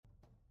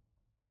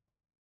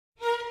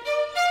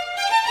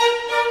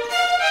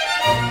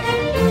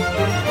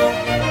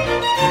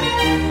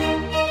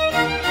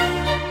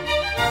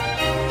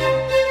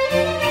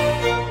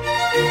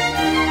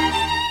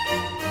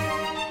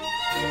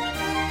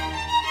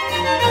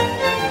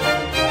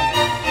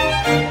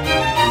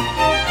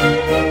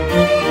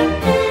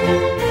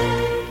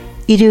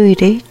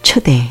일요일의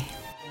초대.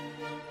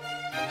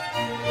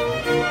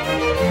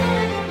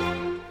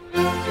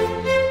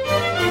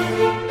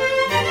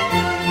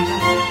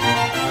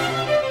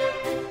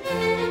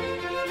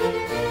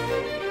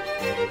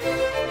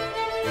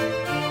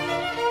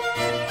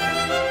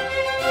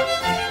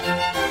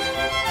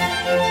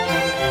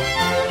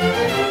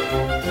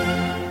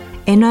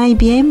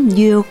 NYBM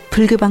뉴욕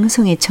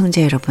불교방송의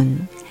청자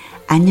여러분,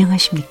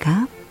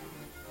 안녕하십니까?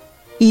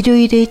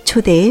 일요일의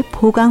초대의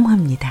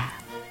보광화입니다.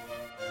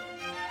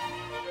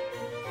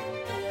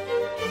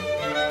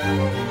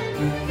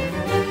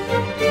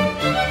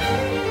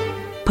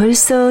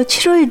 벌써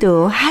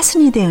 7월도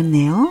하순이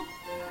되었네요.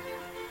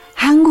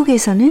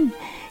 한국에서는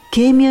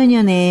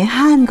계면연의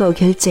하한거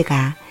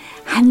결제가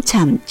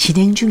한참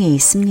진행 중에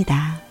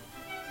있습니다.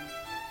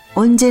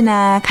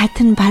 언제나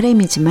같은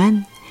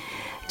바람이지만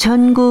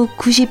전국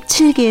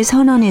 97개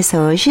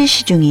선언에서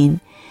실시 중인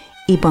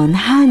이번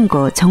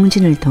하한거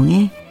정진을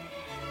통해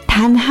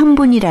단 한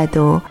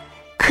분이라도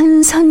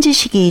큰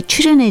선지식이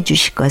출연해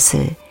주실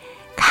것을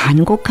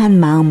간곡한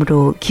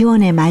마음으로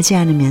기원해 맞이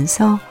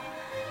않으면서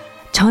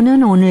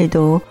저는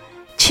오늘도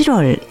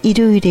 7월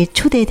일요일의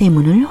초대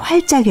대문을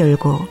활짝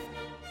열고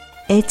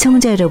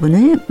애청자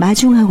여러분을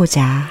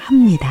마중하고자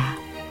합니다.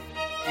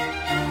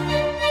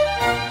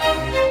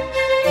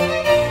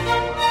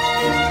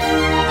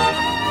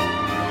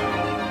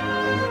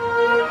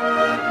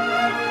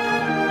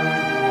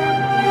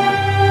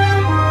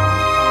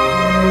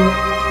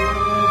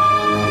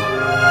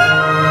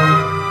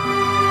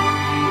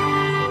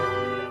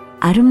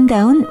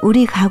 아름다운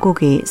우리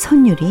가곡의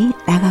선율이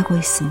나가고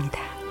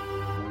있습니다.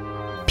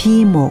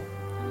 비목,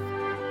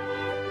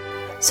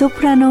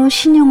 소프라노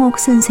신용옥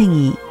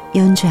선생이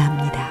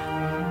연주합니다.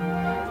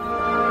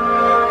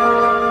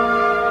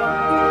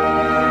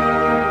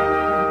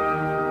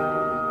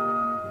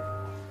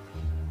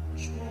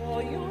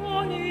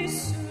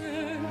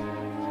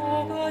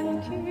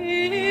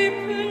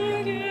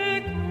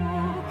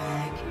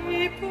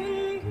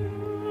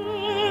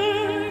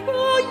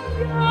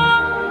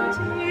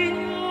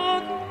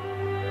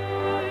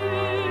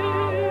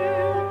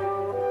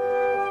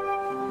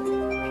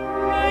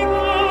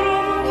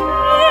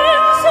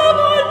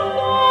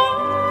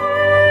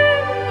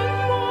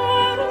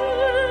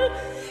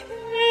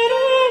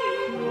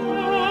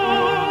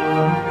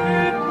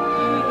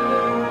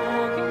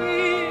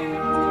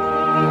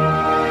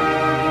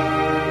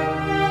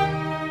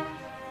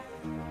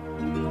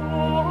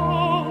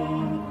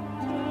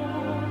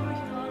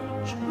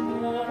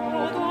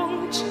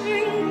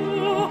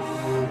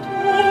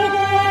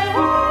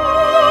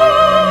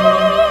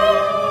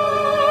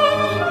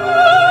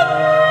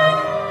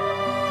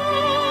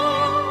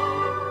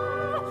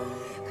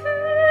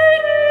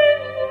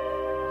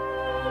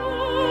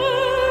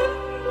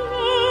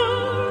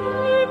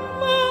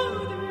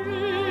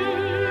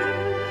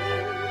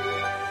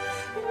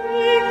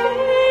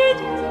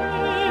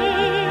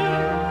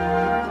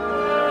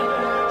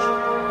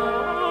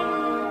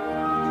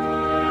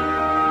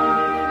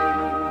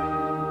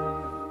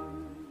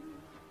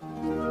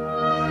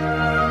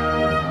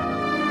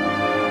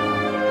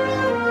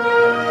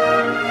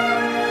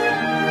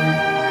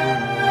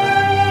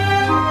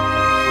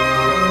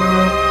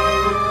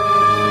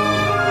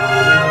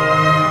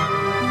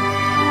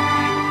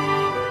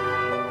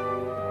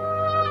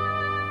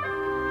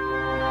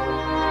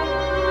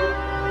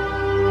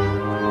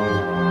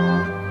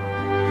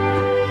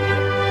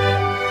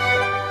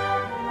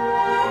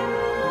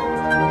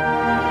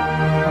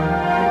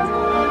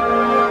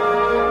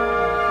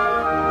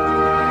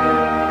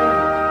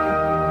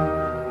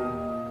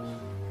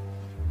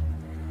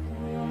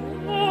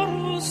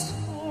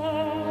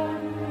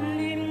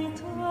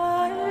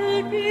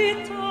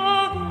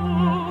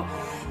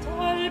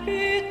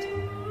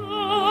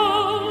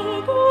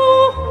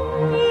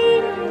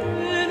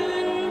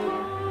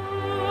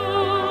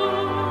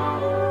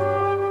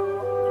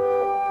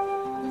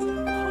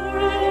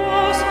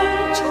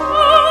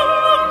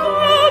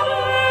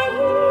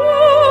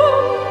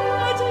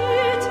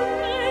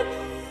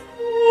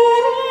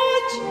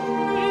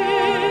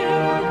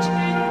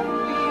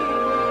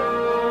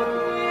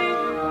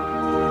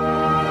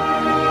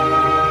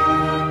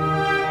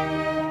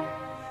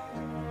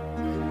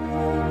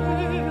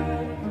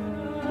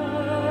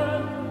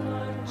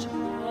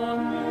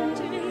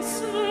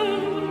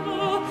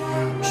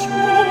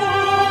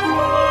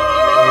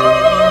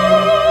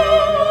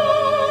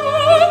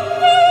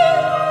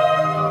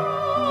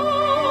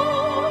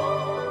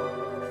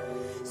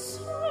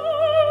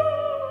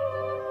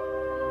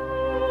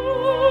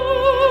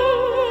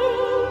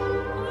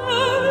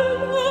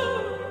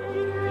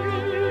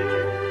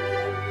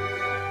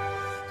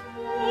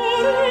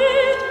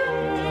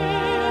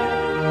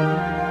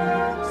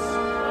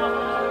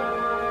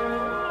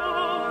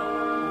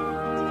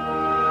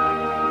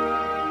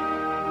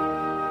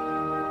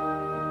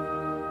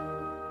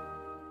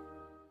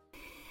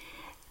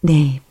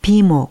 네,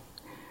 비목,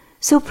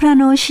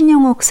 소프라노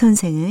신용옥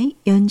선생의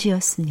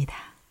연주였습니다.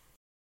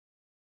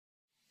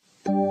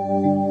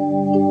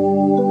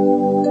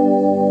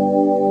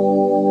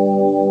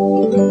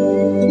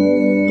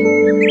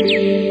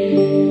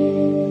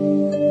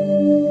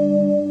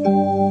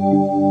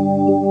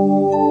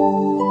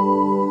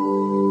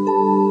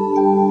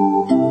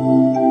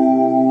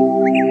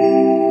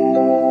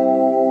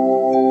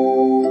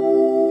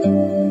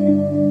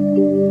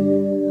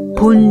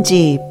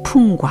 금지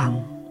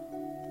풍광.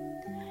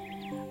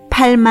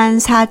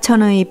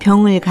 84,000의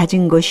병을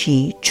가진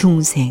것이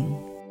중생.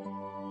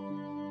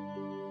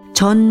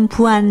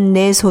 전부안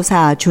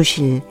내소사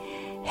주실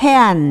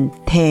해안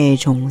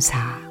대종사.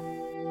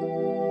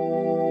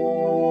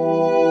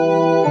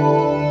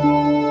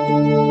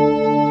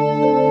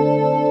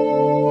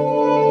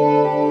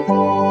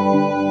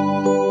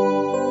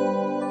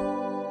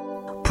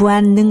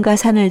 부안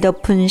능가산을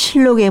덮은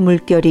실록의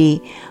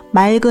물결이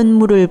맑은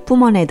물을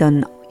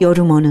뿜어내던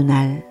여름 어느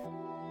날,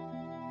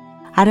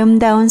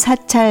 아름다운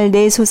사찰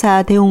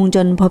내소사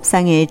대웅전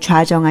법상에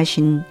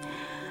좌정하신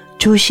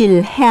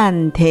주실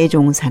해안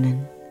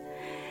대종사는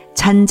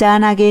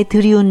잔잔하게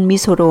드리운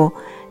미소로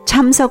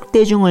참석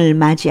대중을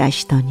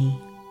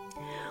맞이하시더니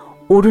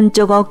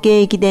오른쪽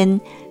어깨에 기댄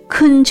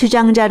큰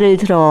주장자를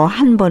들어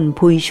한 번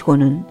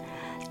보이시고는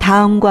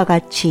다음과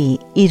같이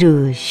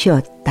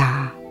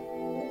이르시었다.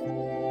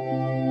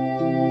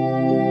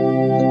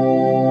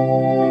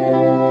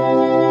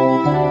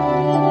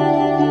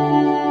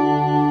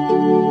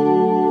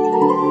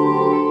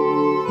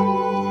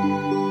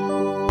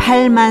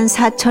 팔만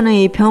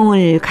 4천의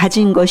병을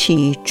가진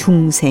것이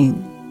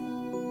중생.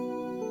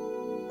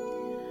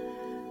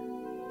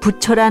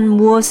 부처란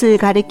무엇을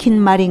가리킨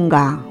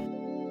말인가?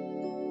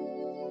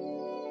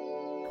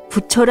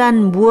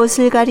 부처란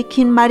무엇을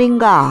가리킨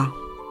말인가?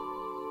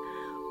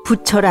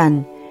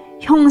 부처란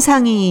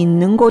형상이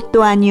있는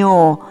것도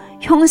아니오,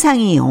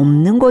 형상이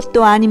없는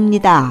것도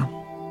아닙니다.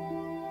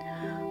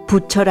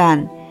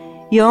 부처란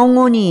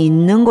영혼이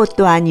있는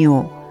것도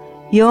아니오,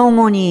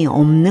 영혼이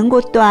없는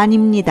것도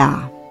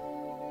아닙니다.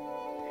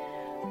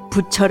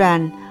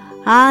 부처란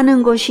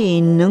아는 것이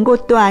있는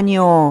것도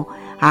아니오,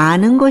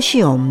 아는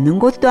것이 없는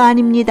것도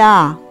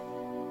아닙니다.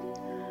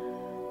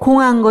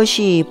 공한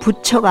것이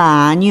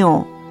부처가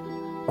아니오,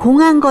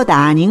 공한 것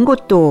아닌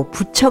것도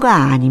부처가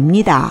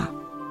아닙니다.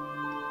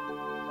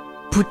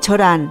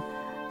 부처란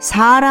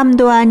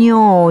사람도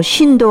아니오,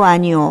 신도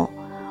아니오,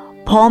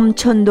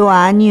 범천도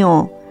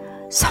아니오,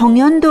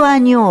 성현도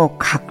아니오,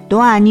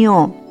 각도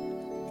아니오.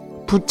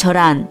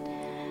 부처란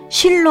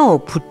실로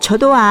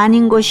부처도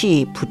아닌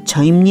것이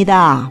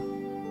부처입니다.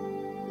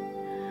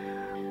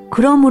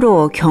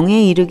 그러므로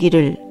경에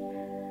이르기를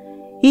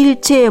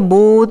일체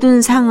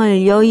모든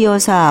상을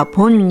여의어사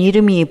본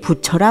이름이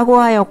부처라고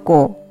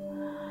하였고,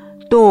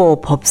 또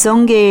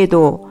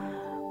법성계에도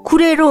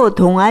구례로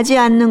동하지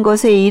않는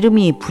것의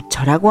이름이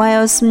부처라고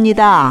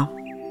하였습니다.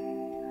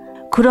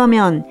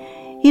 그러면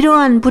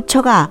이러한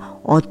부처가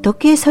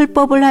어떻게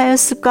설법을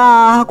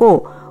하였을까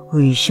하고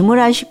의심을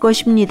하실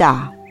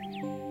것입니다.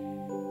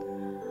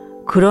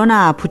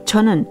 그러나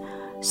부처는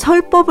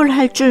설법을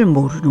할 줄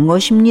모르는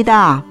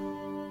것입니다.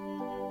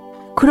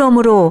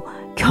 그러므로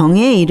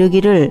경에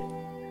이르기를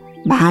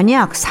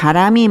만약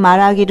사람이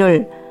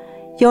말하기를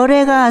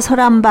열애가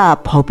설한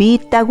바 법이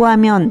있다고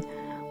하면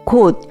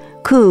곧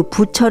그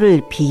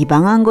부처를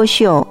비방한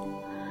것이요,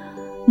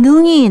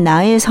 능히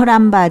나의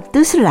설한 바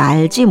뜻을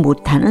알지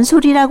못하는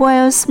소리라고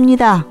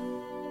하였습니다.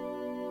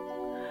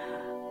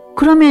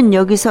 그러면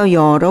여기서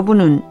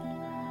여러분은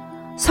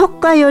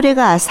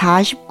석가열애가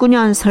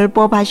 49년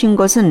설법하신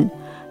것은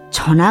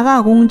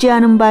천하가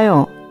공지하는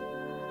바요,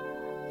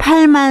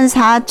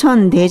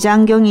 84,000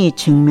 대장경이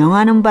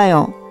증명하는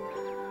바요,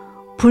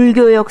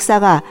 불교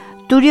역사가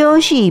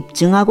뚜렷이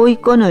입증하고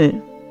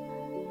있거늘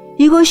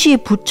이것이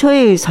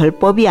부처의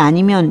설법이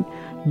아니면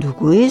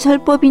누구의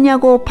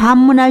설법이냐고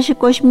반문하실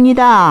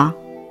것입니다.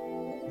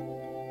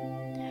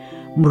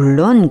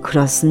 물론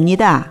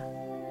그렇습니다.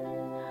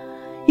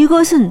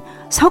 이것은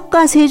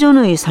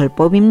석가세존의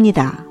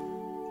설법입니다.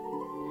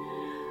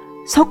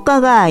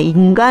 석가가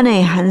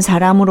인간의 한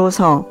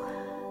사람으로서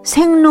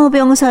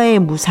생로병사의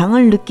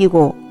무상을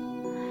느끼고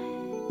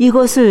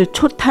이것을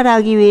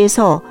초탈하기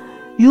위해서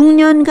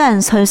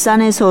 6년간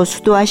설산에서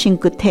수도하신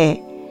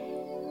끝에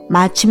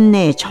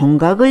마침내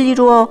정각을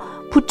이루어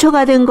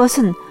부처가 된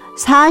것은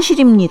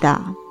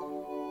사실입니다.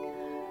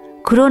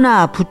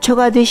 그러나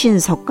부처가 되신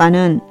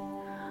석가는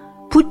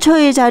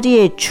부처의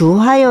자리에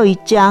주하여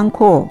있지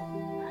않고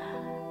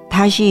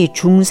다시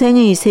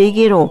중생의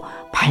세계로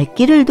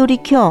발길을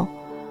돌이켜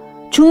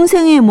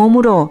중생의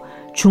몸으로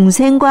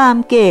중생과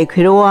함께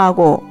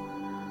괴로워하고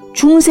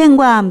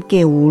중생과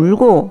함께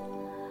울고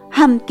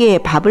함께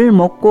밥을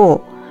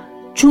먹고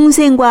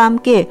중생과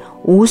함께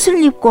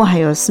옷을 입고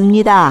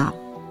하였습니다.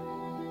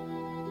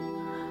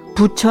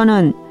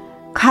 부처는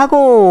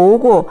가고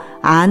오고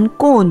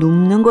앉고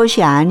눕는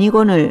것이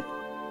아니거늘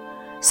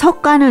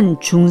석가는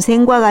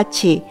중생과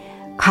같이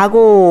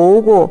가고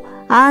오고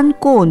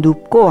앉고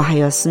눕고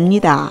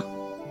하였습니다.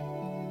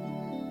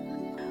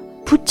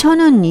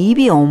 부처는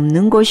입이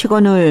없는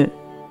것이거늘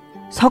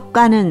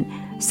석가는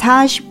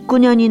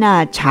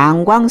 49년이나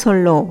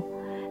장광설로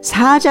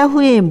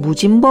사자후에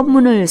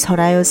무진법문을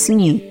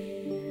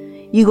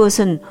설하였으니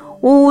이것은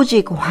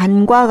오직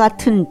환과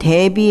같은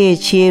대비의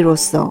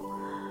지혜로서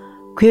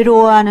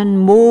괴로워하는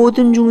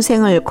모든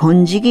중생을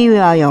건지기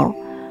위하여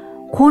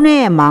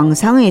고뇌의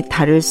망상의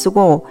탈을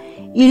쓰고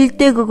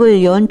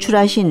일대극을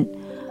연출하신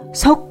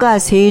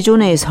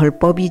석가세존의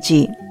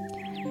설법이지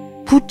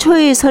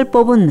부처의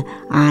설법은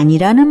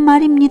아니라는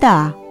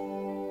말입니다.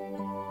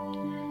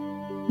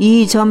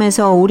 이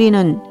점에서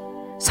우리는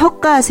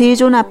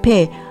석가세존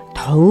앞에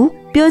더욱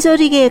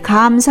뼈저리게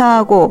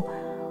감사하고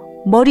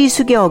머리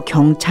숙여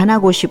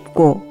경찬하고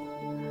싶고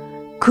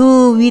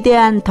그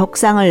위대한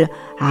덕상을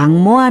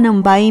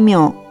앙모하는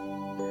바이며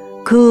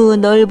그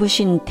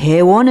넓으신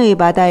대원의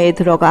바다에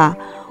들어가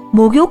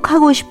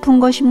목욕하고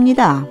싶은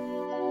것입니다.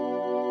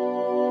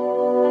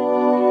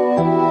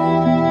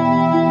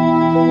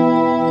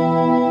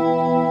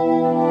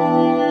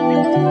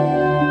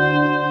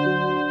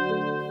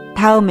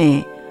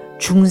 다음에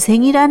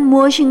중생이란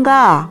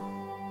무엇인가?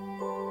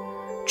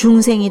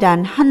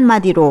 중생이란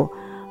한마디로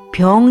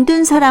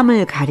병든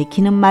사람을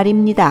가리키는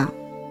말입니다.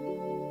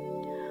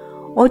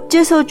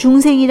 어째서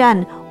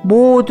중생이란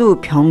모두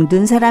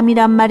병든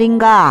사람이란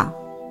말인가?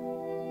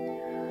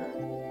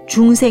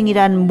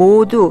 중생이란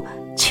모두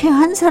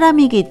체한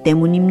사람이기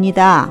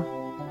때문입니다.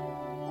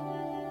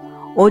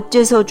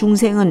 어째서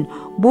중생은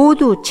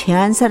모두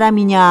체한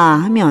사람이냐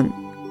하면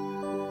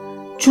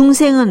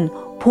중생은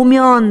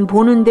보면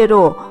보는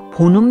대로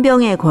보는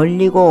병에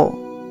걸리고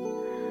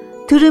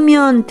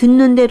들으면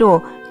듣는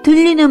대로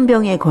들리는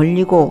병에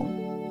걸리고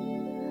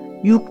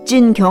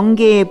육진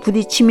경계에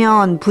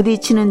부딪히면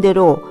부딪히는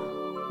대로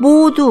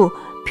모두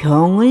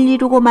병을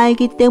이루고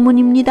말기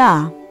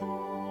때문입니다.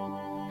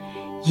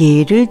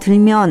 예를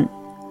들면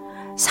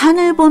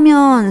산을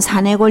보면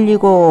산에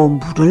걸리고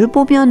물을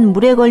보면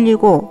물에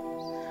걸리고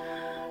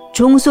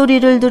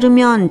종소리를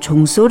들으면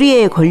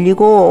종소리에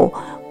걸리고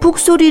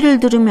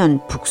북소리를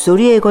들으면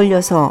북소리에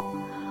걸려서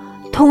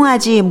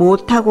통하지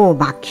못하고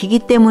막히기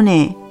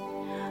때문에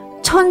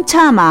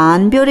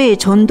천차만별에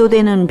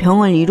전도되는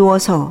병을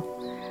이루어서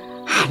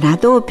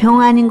하나도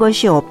병 아닌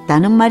것이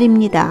없다는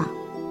말입니다.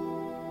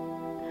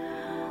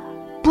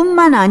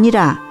 뿐만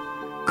아니라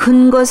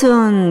큰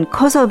것은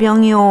커서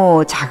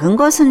병이요 작은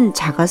것은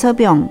작아서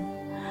병,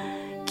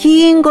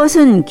 긴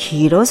것은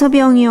길어서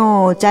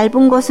병이요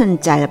짧은 것은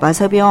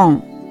짧아서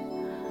병,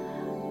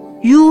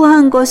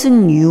 유한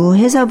것은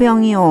유해서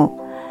병이요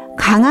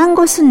강한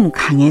것은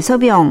강해서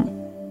병,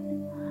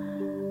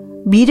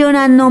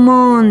 미련한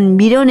놈은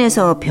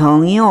미련해서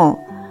병이요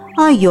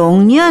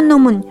영리한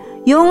놈은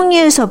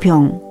영리해서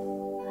병,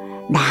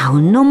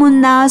 나은 놈은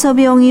나아서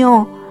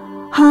병이요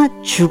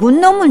죽은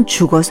놈은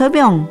죽어서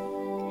병.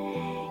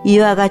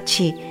 이와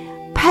같이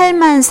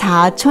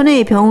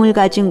 84,000의 병을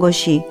가진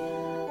것이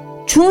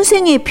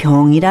중생의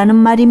병이라는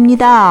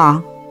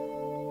말입니다.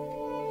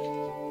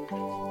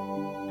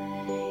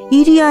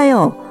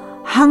 이리하여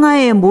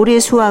항아의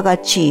모래수와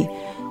같이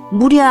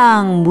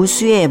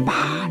무량무수의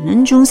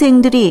많은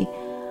중생들이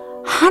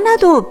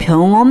하나도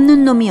병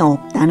없는 놈이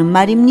없다는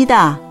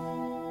말입니다.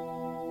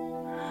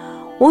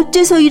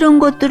 어째서 이런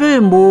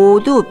것들을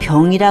모두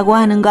병이라고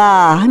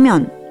하는가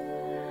하면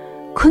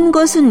큰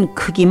것은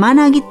크기만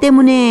하기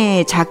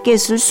때문에 작게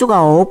쓸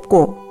수가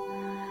없고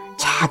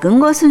작은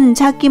것은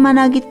작기만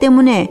하기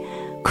때문에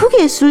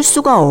크게 쓸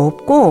수가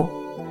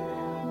없고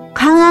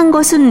강한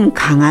것은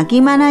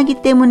강하기만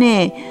하기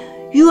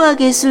때문에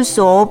유하게 쓸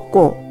수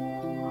없고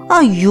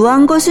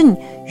유한 것은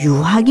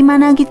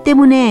유하기만 하기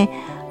때문에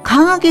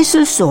강하게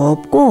쓸 수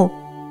없고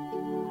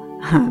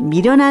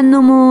미련한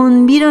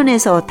놈은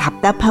미련해서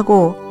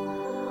답답하고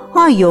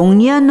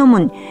영리한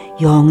놈은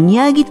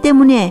영리하기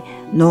때문에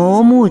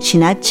너무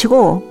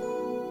지나치고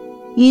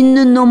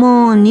있는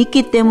놈은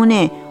있기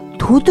때문에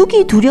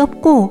도둑이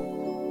두렵고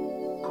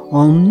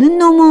없는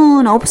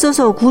놈은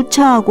없어서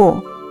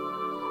구차하고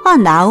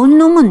나은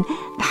놈은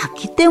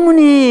낳기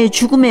때문에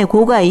죽음의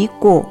고가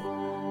있고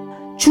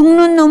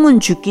죽는 놈은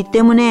죽기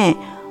때문에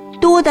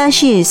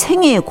또다시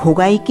생의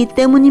고가 있기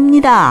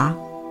때문입니다.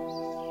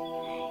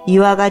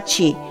 이와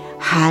같이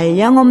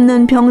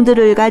한량없는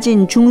병들을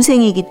가진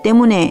중생이기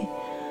때문에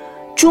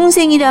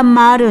중생이란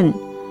말은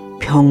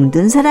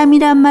병든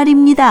사람이란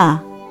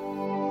말입니다.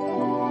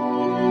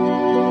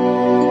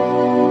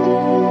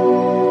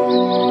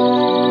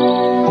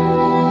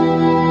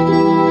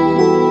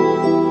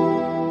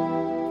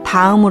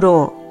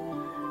 다음으로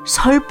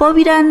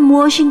설법이란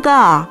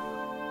무엇인가?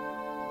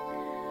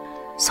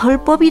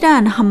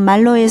 설법이란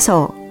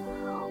한말로에서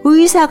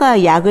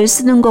의사가 약을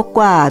쓰는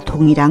것과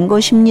동일한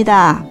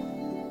것입니다.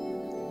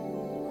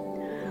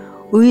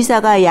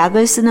 의사가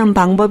약을 쓰는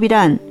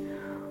방법이란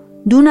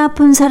눈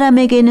아픈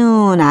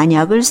사람에게는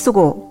안약을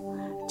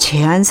쓰고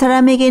체한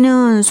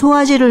사람에게는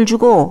소화제를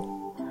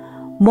주고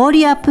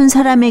머리 아픈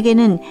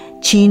사람에게는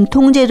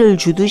진통제를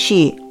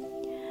주듯이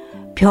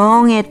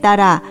병에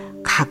따라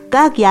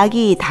각각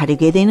약이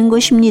다르게 되는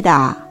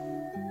것입니다.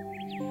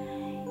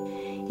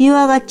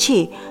 이와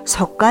같이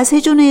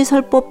석가세존의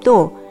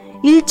설법도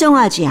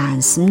일정하지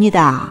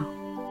않습니다.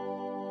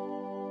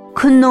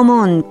 큰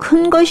놈은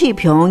큰 것이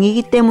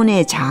병이기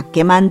때문에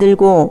작게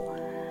만들고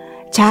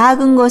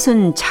작은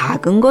것은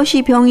작은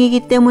것이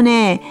병이기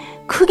때문에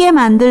크게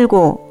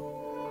만들고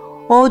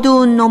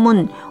어두운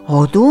놈은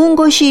어두운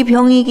것이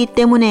병이기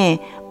때문에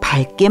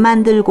밝게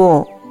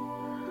만들고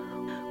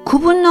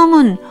굽은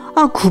놈은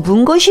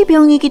굽은 것이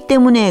병이기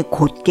때문에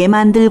곧게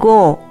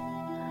만들고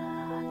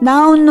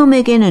나은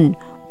놈에게는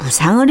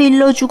무상을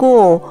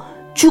일러주고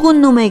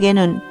죽은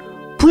놈에게는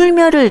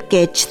불멸을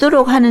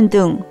깨치도록 하는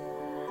등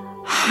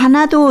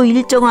하나도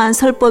일정한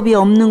설법이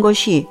없는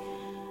것이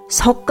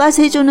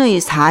석가세존의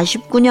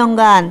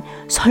 49년간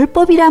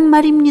설법이란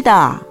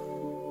말입니다.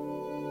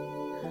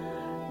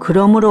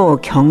 그러므로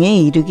경에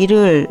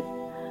이르기를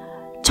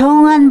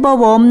정한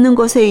법 없는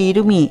것의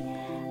이름이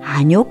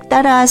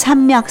안욕따라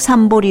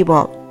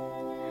삼맥삼보리법,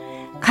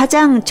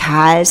 가장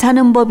잘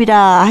사는 법이라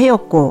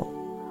하였고,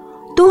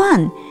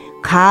 또한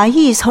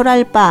가히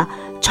설할 바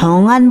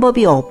정한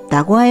법이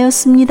없다고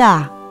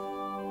하였습니다.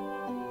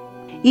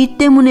 이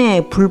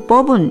때문에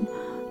불법은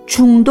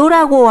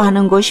중도라고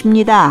하는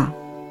것입니다.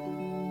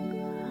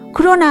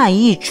 그러나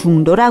이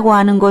중도라고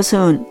하는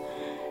것은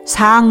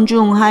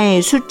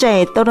상중하의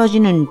숫자에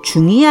떨어지는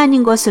중이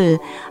아닌 것을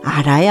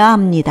알아야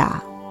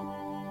합니다.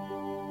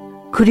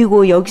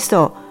 그리고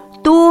여기서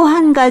또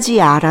한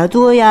가지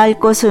알아두어야 할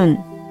것은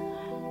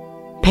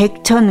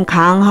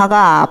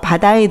백천강하가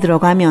바다에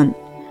들어가면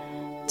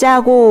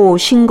짜고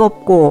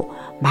싱겁고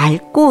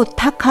맑고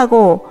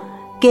탁하고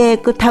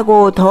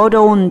깨끗하고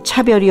더러운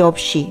차별이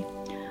없이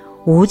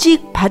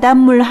오직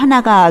바닷물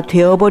하나가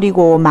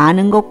되어버리고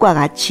마는 것과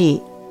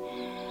같이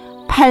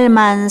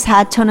 8만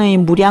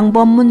 4천의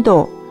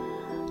무량법문도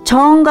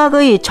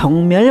정각의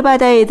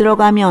정멸바다에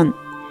들어가면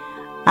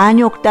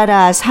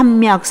안욕따라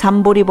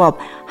삼맥삼보리법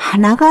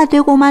하나가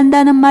되고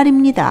만다는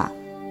말입니다.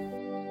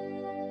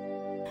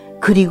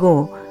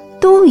 그리고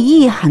또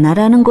이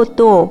하나라는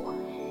것도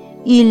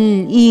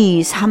 1,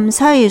 2, 3,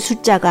 4의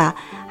숫자가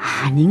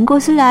아닌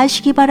것을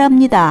아시기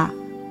바랍니다.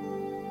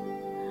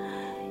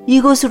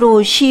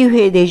 이것으로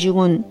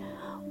시회내중은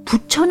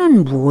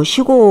부처는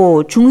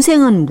무엇이고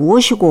중생은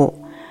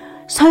무엇이고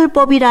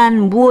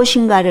설법이란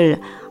무엇인가를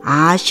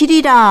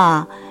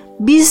아시리라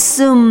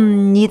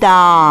믿습니다.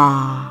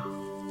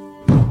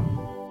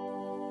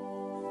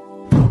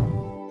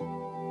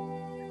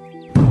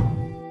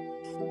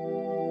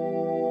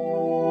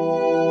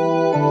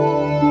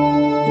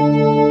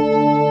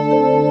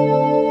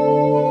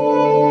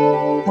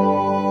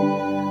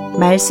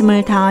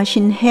 말씀을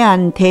다하신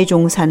해안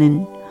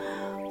대종사는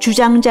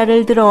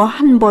주장자를 들어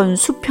한 번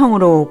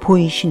수평으로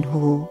보이신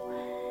후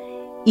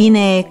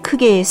이내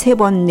크게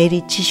 3번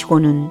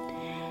내리치시고는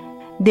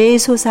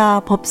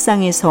내소사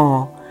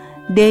법상에서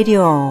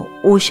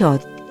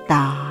내려오셨다.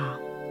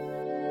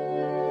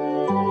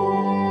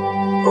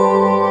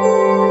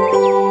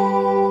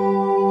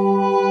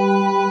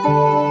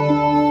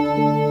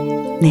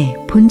 네,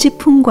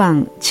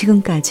 본지풍광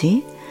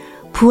지금까지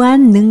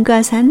부안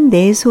능가산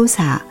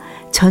내소사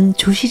전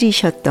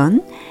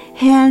조실이셨던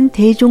해안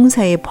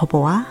대종사의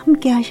법어와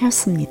함께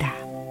하셨습니다.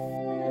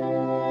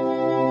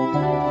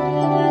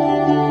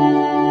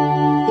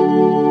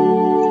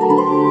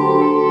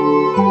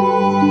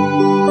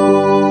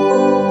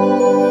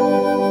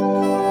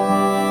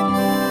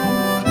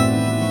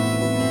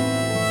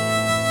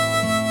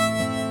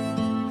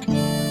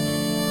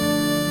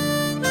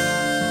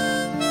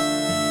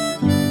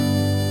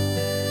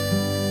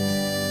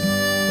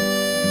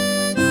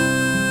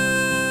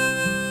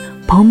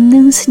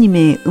 법능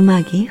스님의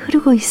음악이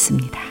흐르고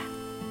있습니다.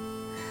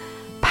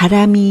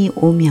 바람이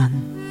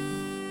오면.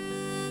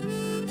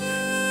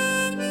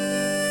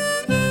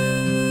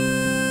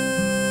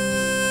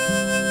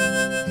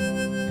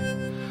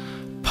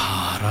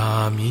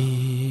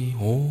 바람이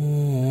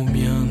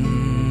오면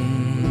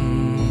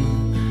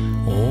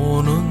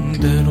오는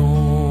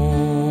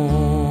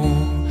대로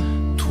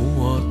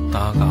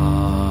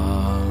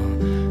두었다가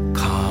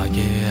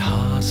가게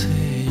하세요.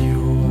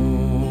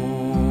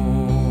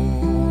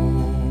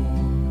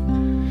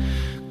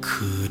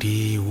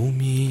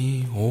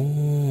 그리움이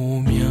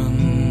오면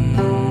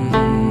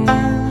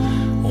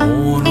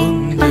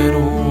오는 대로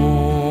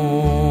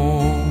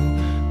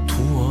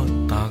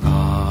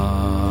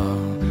두었다가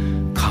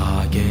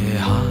가게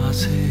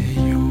하세요.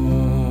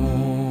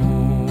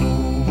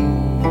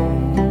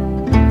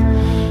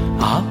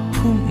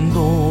 아픔도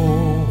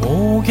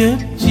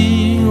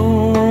오겠지요.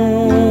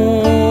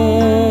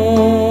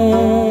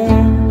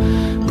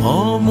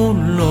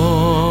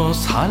 머물러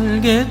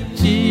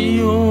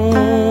살겠지요.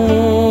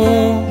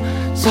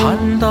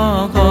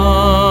 살다간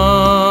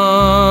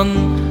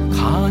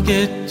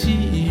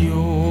가겠지요.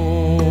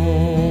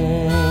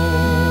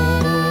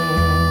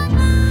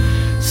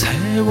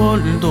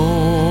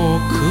 세월도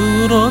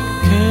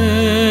그렇게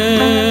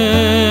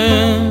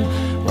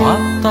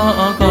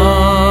왔다간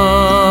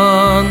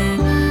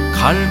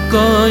갈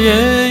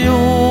거예요.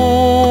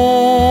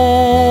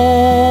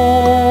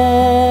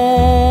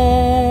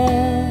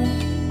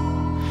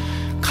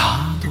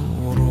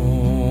 가도록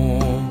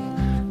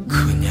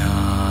그냥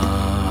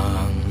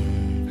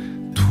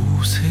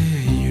두세요.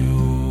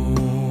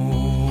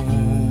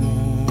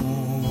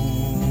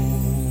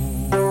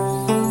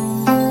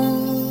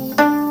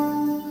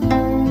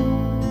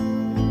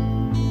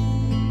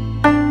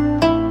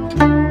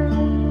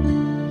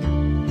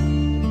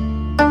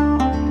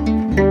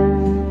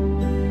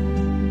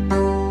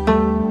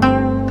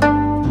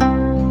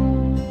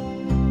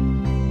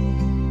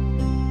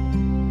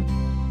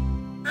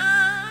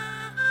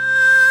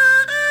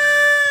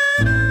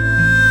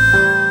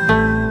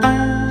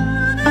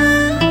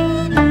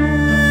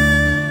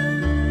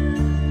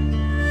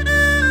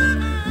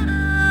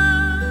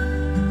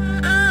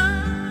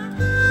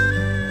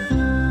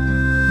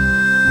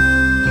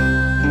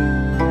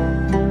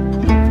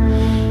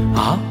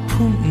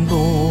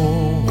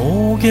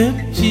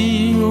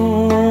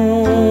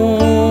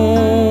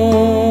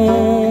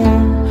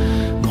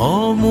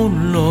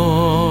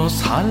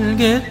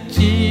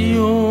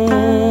 살겠지요.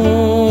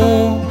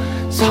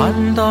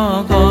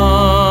 살다간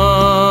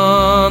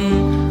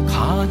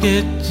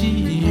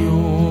가겠지요.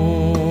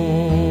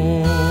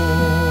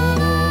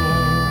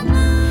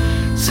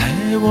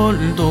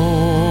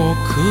 세월도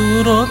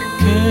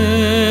그렇게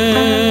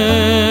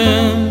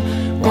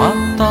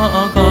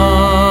왔다간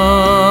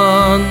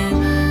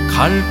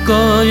갈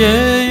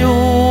거예요.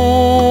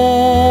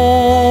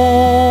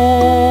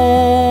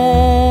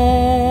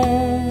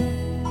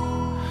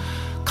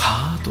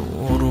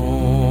 가도록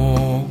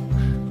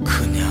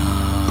그냥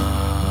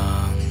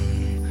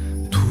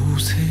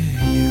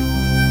두세요.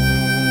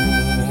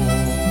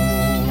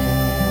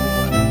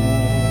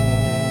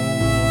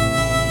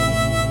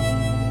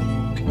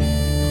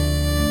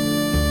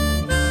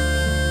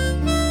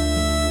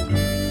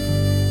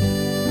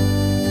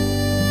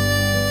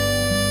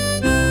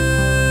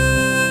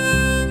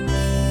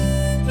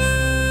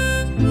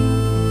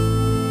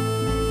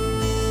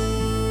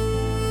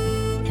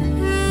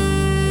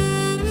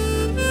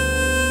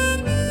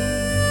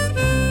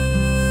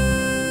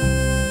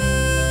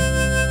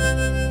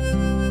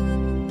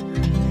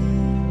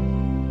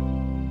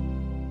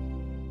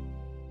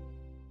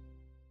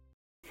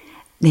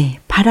 네,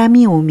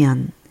 바람이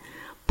오면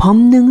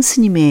법능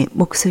스님의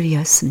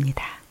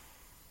목소리였습니다.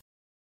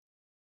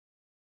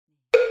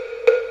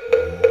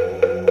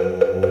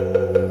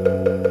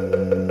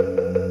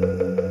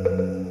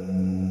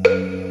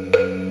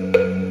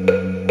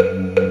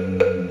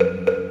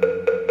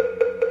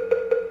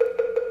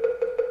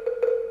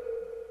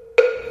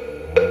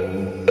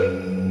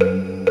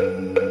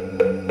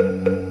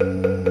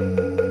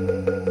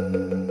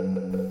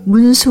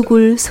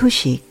 문수굴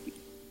소식.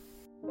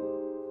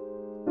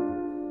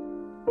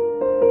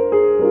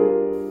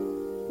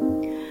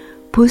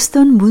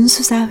 보스턴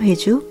문수사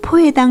회주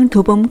포회당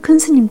도범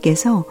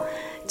큰스님께서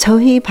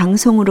저희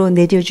방송으로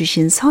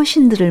내려주신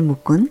서신들을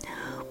묶은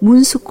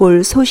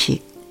문수골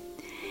소식.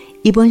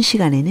 이번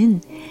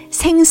시간에는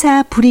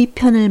생사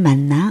불이편을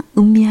만나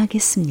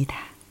음미하겠습니다.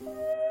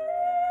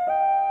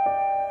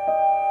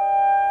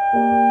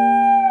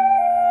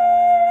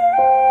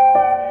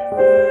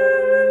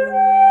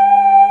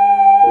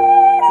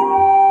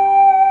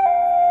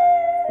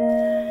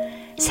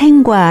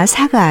 생과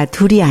사가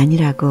둘이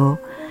아니라고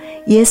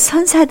옛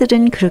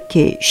선사들은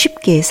그렇게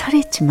쉽게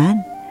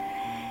설했지만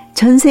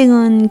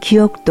전생은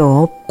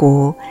기억도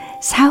없고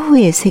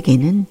사후의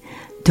세계는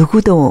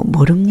누구도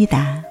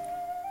모릅니다.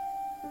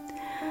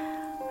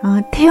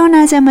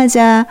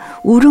 태어나자마자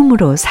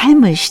울음으로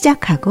삶을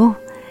시작하고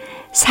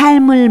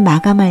삶을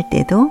마감할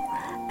때도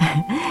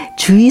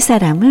주위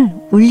사람을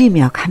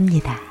울리며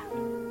갑니다.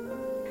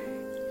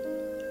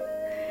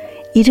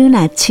 이른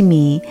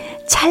아침이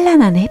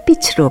찬란한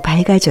햇빛으로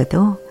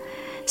밝아져도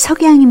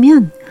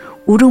석양이면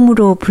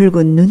울음으로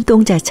붉은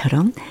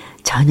눈동자처럼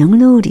저녁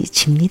노을이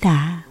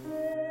집니다.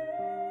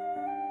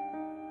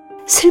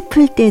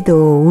 슬플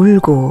때도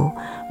울고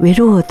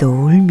외로워도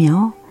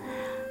울며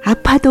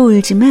아파도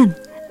울지만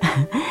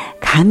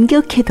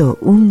감격해도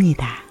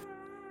웁니다.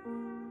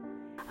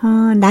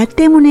 나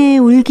때문에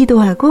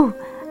울기도 하고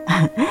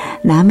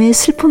남의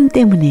슬픔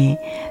때문에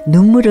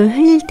눈물을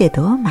흘릴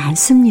때도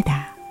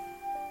많습니다.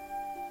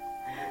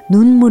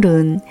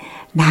 눈물은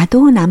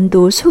나도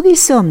남도 속일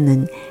수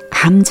없는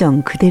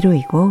감정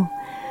그대로이고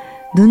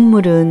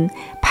눈물은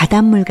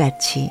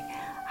바닷물같이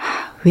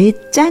왜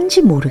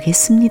짠지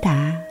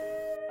모르겠습니다.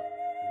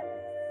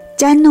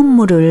 짠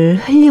눈물을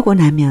흘리고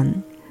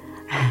나면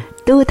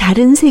또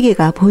다른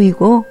세계가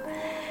보이고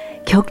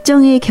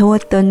격정에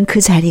겨웠던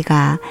그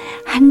자리가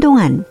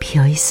한동안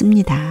비어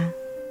있습니다.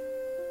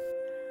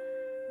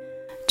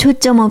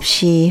 초점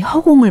없이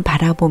허공을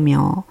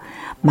바라보며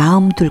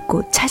마음 둘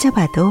곳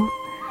찾아봐도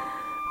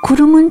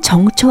구름은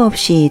정처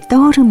없이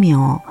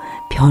떠오르며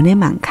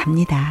변해만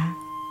갑니다.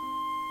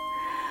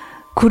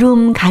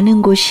 구름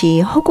가는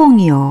곳이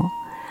허공이요,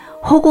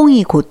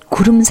 허공이 곧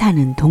구름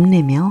사는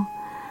동네며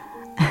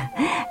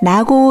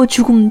나고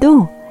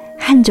죽음도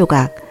한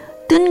조각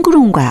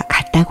뜬구름과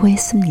같다고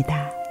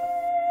했습니다.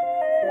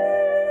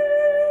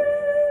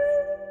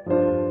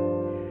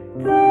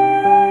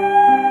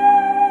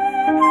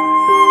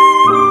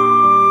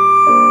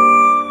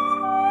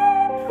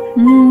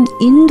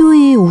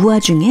 인도의 우화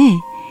중에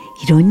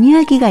이런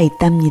이야기가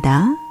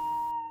있답니다.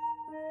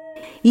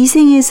 이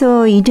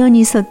생에서 인연이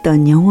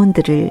있었던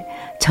영혼들을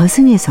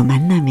저승에서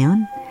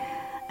만나면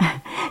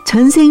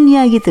전생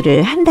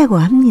이야기들을 한다고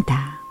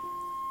합니다.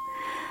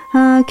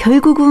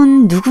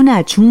 결국은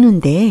누구나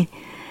죽는데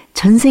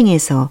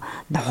전생에서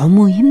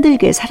너무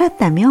힘들게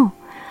살았다며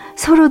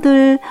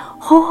서로들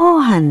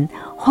허허한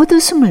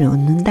헛웃음을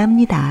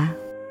웃는답니다.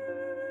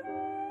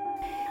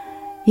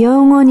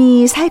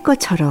 영원히 살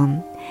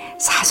것처럼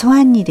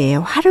사소한 일에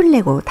화를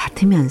내고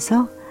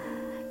다투면서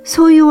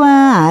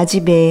소유와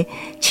아집에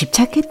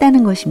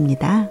집착했다는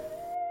것입니다.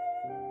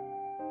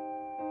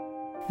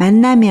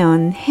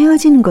 만나면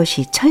헤어지는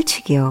것이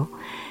철칙이요,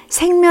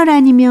 생멸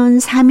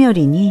아니면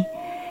사멸이니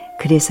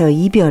그래서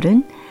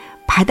이별은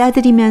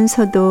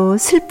받아들이면서도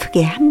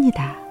슬프게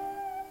합니다.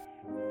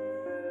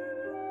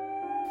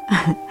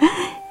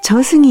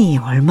 저승이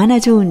얼마나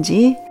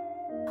좋은지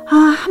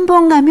한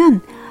번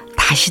가면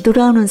다시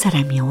돌아오는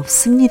사람이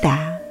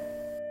없습니다.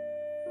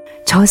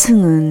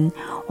 저승은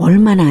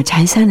얼마나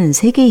잘 사는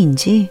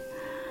세계인지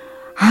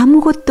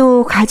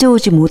아무것도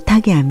가져오지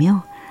못하게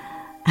하며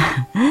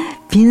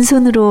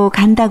빈손으로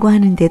간다고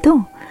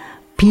하는데도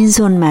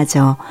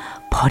빈손마저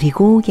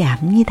버리고 오게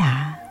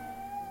합니다.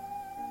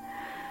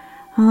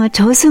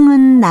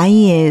 저승은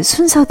나이에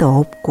순서도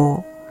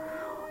없고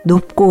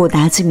높고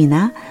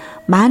낮음이나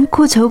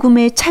많고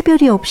적음의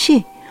차별이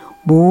없이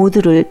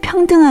모두를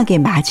평등하게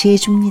맞이해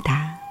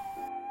줍니다.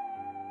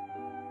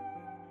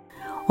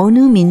 어느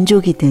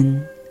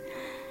민족이든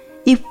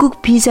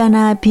입국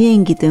비자나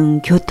비행기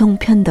등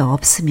교통편도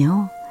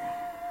없으며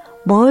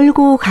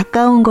멀고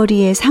가까운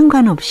거리에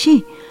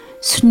상관없이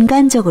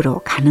순간적으로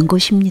가는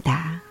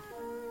곳입니다.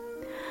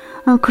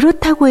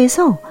 그렇다고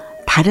해서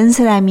다른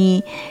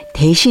사람이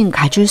대신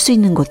가줄 수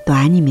있는 것도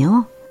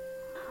아니며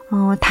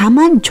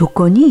다만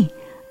조건이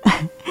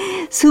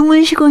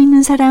숨을 쉬고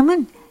있는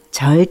사람은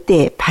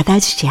절대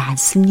받아주지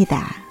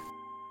않습니다.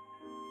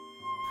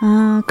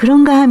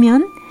 그런가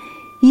하면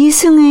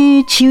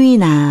이승의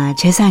지위나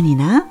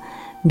재산이나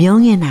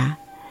명예나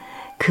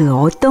그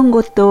어떤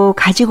것도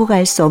가지고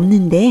갈 수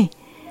없는데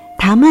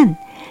다만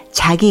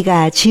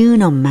자기가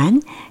지은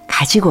업만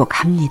가지고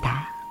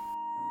갑니다.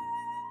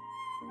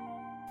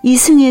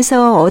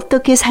 이승에서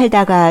어떻게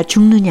살다가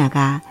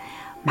죽느냐가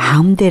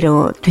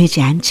마음대로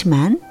되지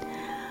않지만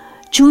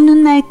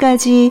죽는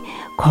날까지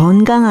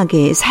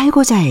건강하게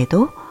살고자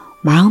해도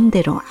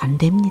마음대로 안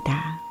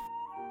됩니다.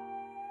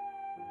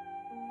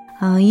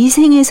 이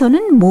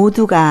생에서는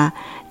모두가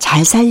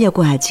잘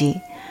살려고 하지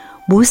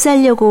못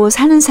살려고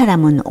사는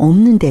사람은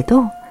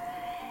없는데도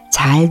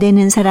잘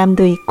되는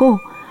사람도 있고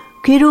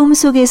괴로움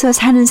속에서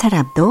사는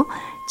사람도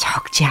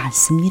적지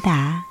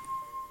않습니다.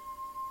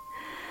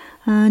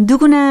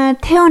 누구나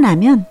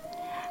태어나면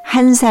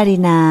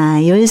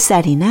 1살이나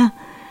 10살이나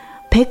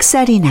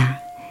 100살이나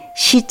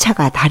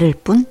시차가 다를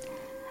뿐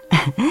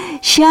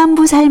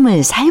시한부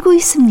삶을 살고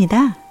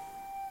있습니다.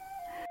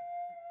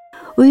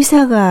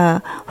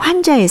 의사가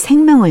환자의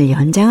생명을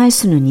연장할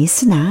수는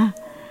있으나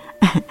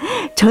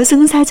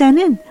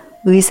저승사자는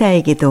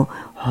의사에게도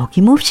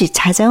어김없이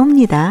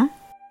찾아옵니다.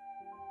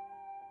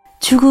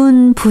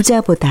 죽은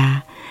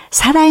부자보다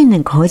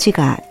살아있는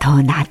거지가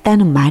더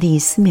낫다는 말이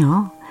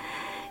있으며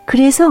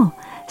그래서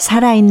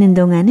살아있는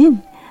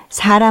동안은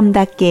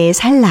사람답게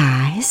살라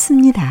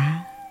했습니다.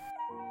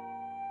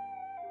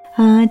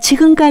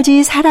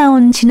 지금까지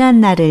살아온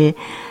지난 날을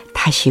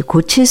다시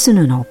고칠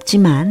수는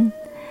없지만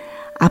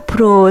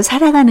앞으로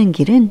살아가는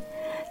길은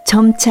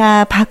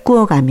점차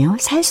바꾸어가며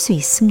살 수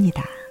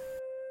있습니다.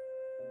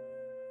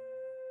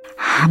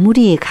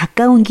 아무리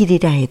가까운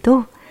길이라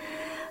해도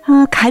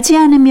가지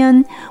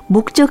않으면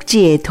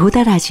목적지에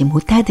도달하지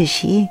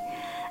못하듯이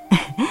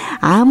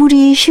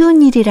아무리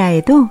쉬운 일이라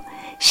해도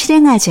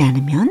실행하지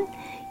않으면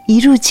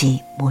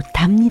이루지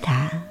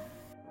못합니다.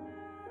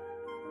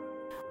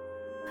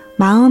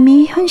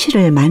 마음이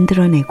현실을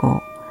만들어내고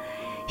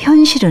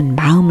현실은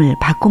마음을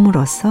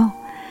바꿈으로써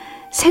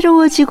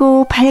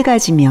새로워지고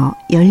밝아지며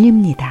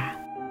열립니다.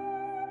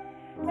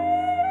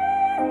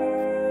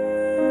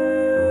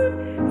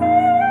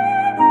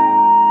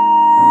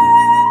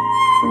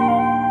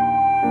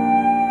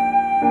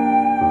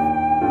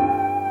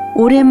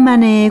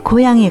 오랜만에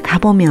고향에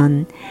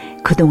가보면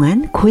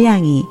그동안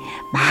고향이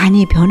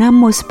많이 변한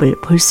모습을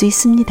볼 수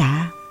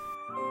있습니다.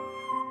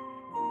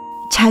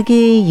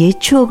 자기의 옛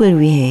추억을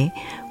위해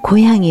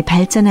고향이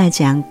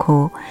발전하지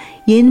않고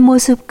옛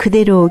모습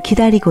그대로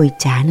기다리고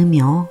있지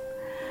않으며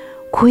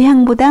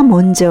고향보다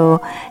먼저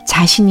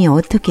자신이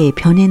어떻게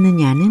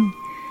변했느냐는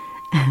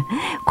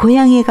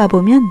고향에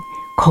가보면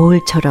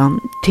거울처럼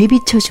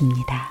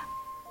되비춰줍니다.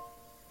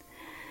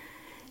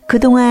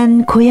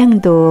 그동안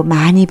고향도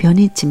많이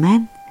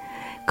변했지만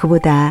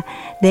그보다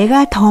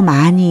내가 더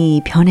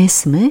많이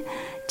변했음을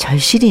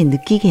절실히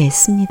느끼게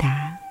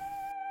했습니다.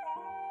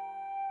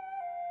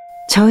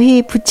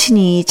 저희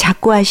부친이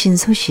작고하신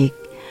소식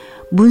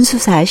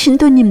문수사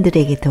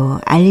신도님들에게도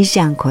알리지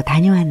않고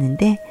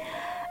다녀왔는데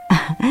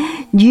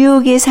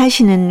뉴욕에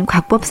사시는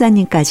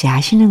곽법사님까지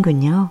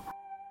아시는군요.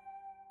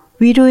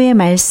 위로의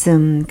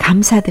말씀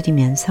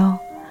감사드리면서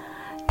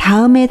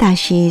다음에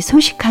다시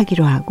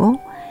소식하기로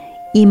하고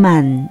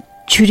이만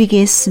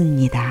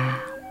줄이겠습니다.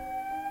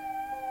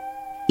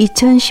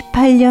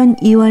 2018년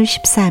 2월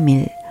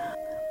 13일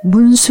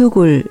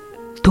문수굴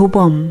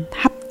도범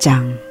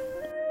합장.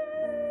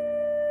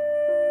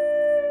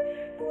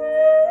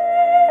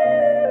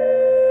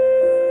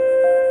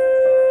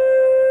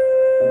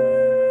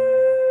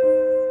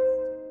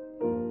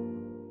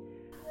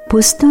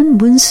 보스턴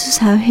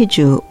문수사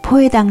회주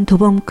포회당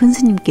도범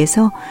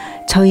큰스님께서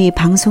저희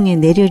방송에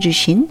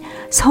내려주신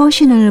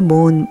서신을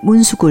모은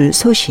문수굴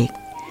소식,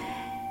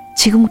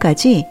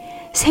 지금까지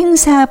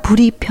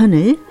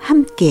생사불이편을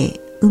함께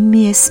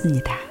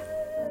음미했습니다.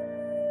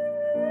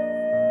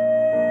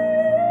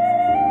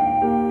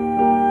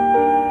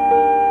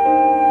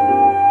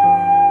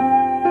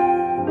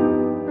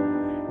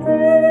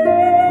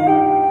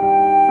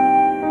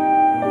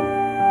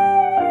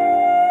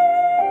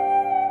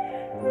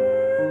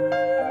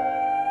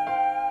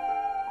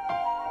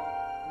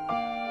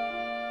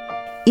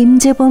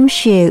 임재범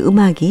씨의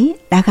음악이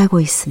나가고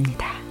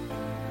있습니다.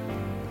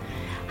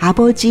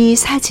 아버지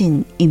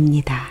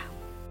사진입니다.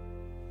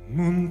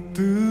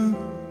 문득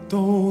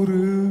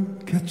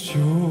떠오르겠죠.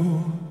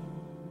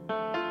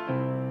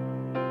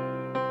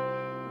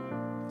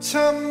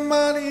 참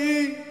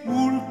많이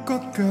울 것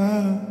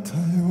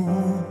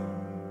같아요.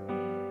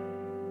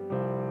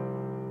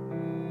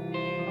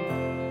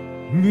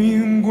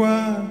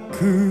 미움과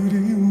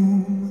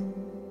그리움,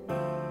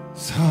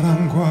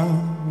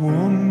 사랑과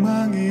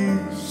원망이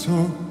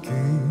섞인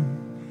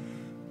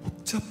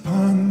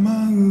복잡한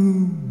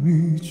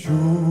마음이죠.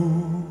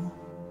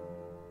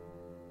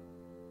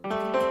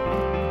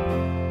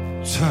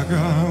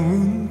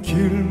 차가운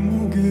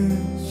길목에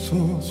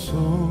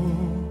서서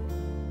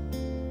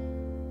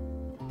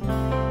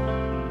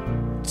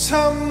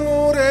참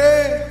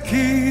오래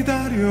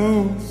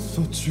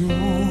기다렸었죠.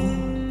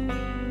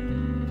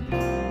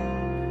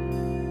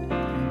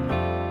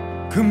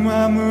 그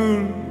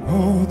맘을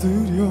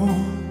얻으려,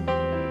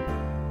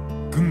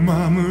 그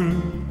맘을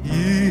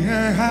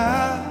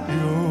이해하려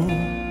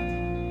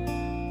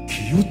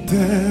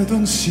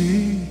기웃대던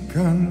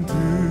시간들.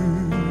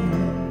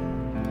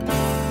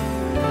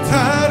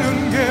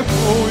 다른 게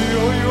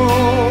보여요.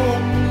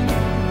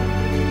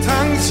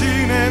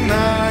 당신의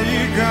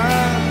나이가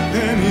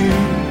되니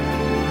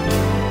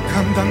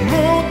감당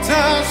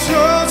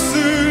못하셨을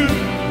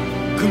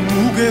그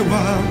무게와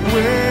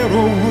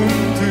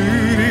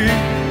외로움들이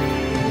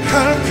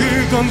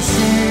핥히던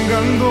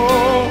순간도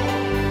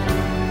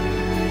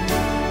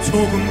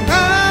조금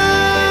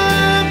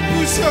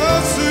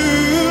아프셨을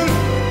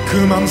그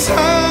맘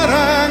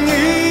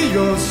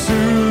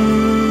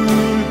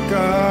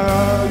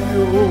사랑이었을까요.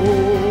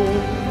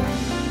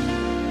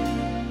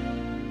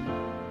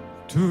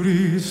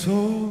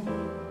 둘이서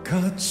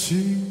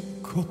같이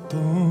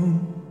걷던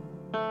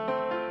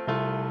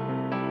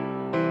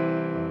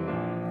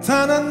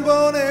단 한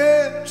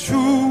번의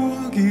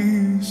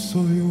추억이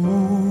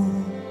있어요.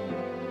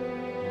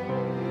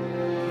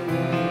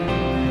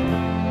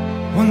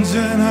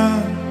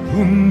 언제나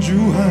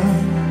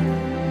분주한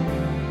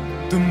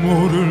뜻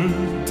모를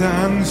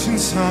당신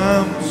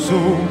삶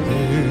속에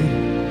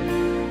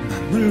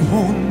난 늘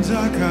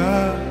혼자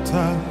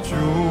같았죠.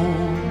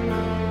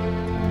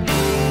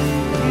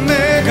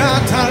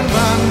 내가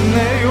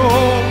닮았네요.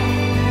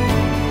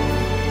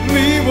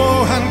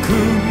 미워한 그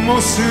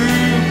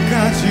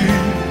모습까지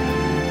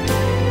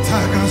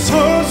다가설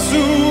수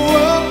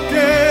없게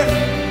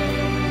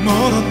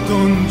멀었던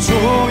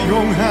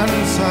조용한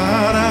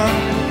사랑.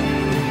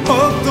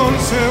 어떤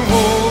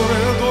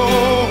세월에도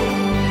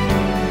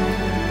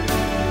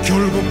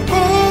결국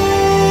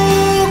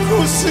보고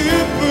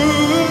싶은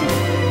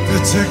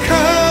대체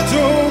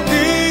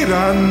가족이란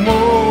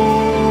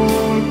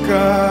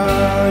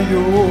뭘까요.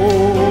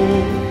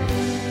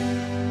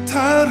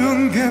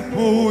 다른 게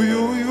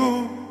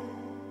보여요.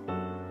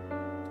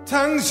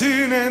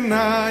 당신의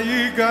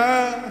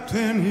나이가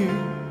되니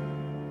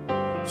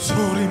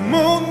소리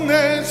못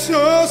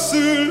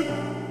내셨을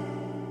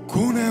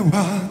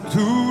고뇌와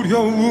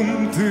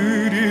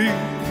두려움들이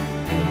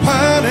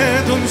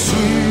화내던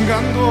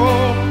순간도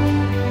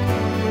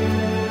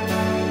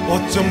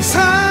어쩜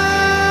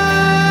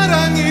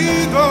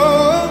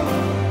사랑이던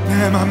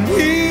내 맘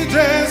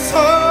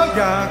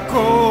이제서야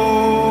꺼내요.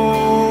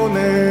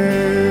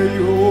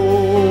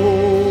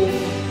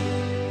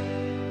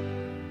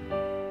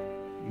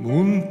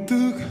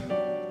 문득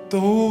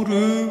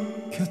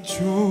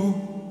떠오르겠죠.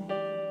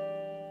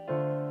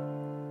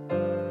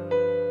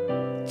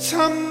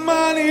 참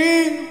많이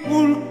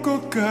울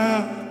것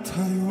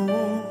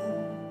같아요.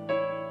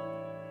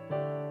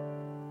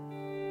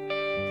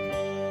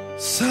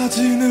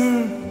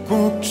 사진을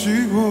꼭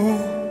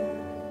찍어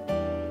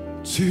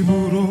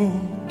집으로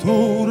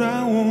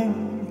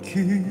돌아온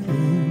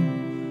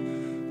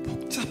길은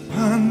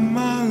복잡한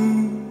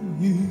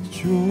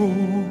마음이죠.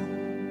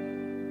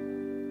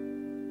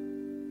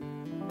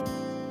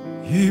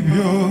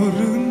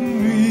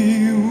 이별은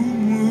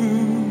미움을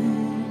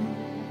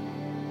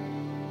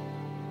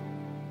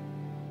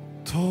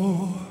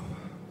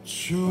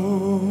더죠.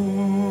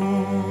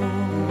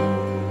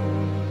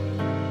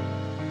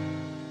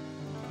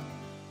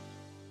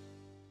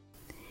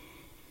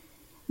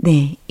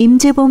 네,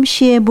 임재범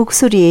씨의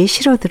목소리에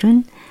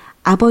실어들은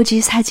아버지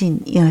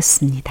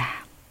사진이었습니다.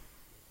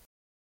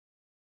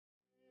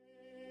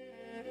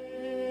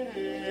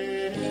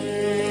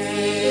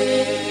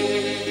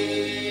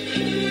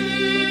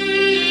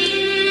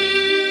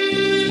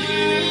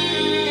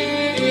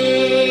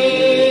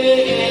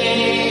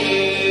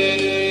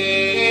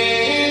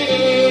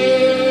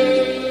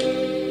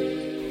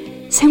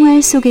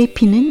 생활 속에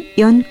피는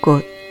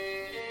연꽃.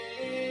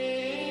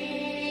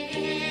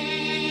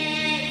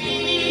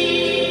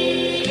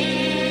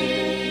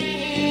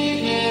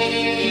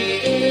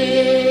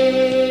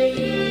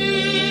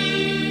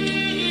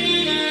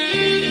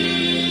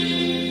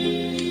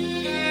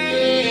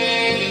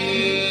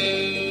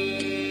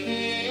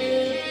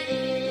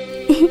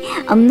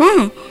 엄마,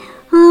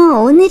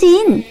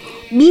 오늘은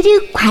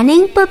미륵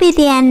관행법에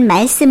대한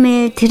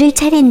말씀을 들을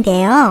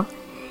차례인데요.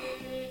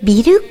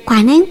 미륵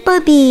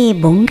관행법이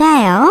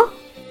뭔가요?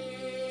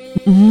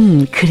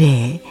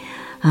 그래.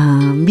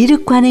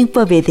 미륵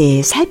관행법에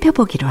대해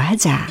살펴보기로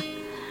하자.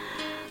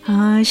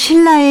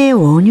 신라의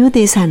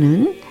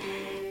원효대사는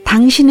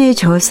당신의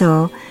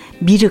저서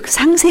미륵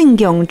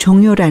상생경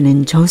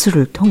종요라는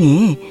저수를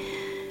통해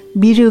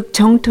미륵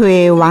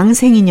정토의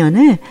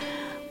왕생인연을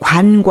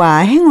관과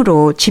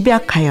행으로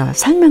집약하여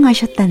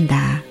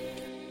설명하셨단다.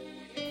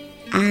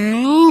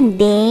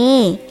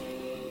 네.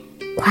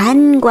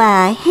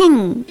 관과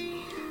행.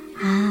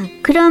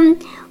 그럼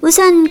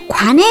우선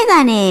관에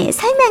관해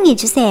설명해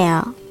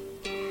주세요.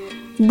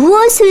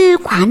 무엇을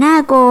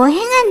관하고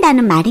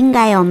행한다는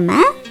말인가요,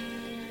 엄마?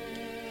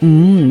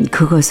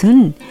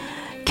 그것은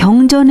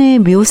경전에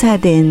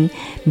묘사된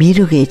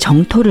미륵의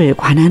정토를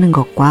관하는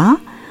것과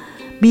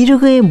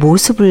미륵의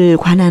모습을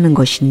관하는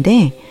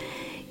것인데,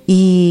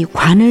 이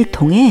관을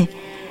통해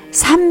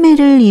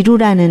삼매를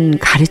이루라는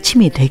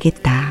가르침이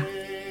되겠다.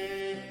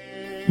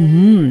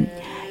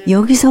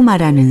 여기서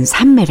말하는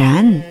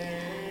삼매란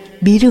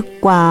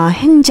미륵과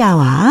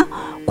행자와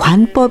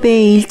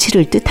관법의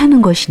일치를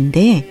뜻하는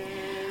것인데,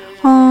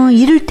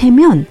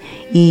 이를테면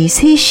이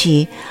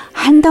셋이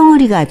한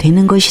덩어리가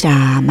되는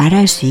것이라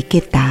말할 수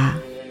있겠다.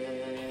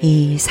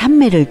 이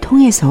삼매를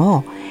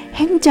통해서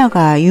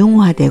행자가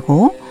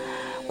융화되고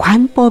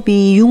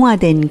관법이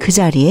융화된 그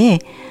자리에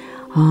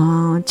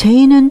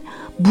저희는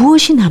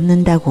무엇이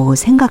남는다고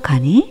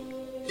생각하니?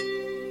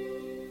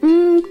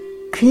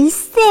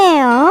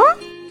 글쎄요.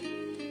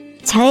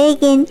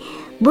 저에겐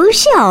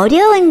몹시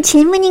어려운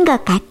질문인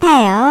것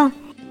같아요.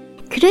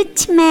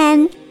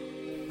 그렇지만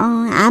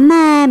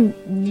아마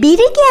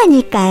미륵이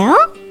아닐까요?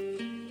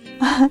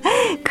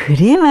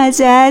 그래,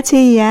 맞아,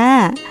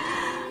 제이야.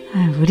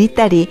 우리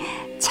딸이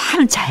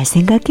참 잘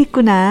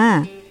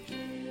생각했구나.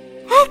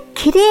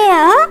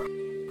 그래요?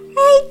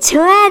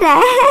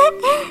 좋아라.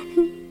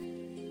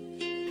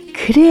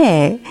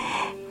 그래,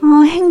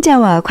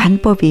 행자와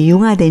관법이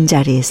융화된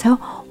자리에서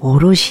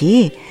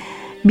오롯이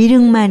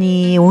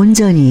미륵만이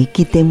온전히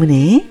있기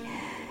때문에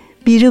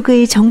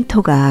미륵의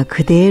정토가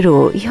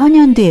그대로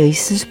현현되어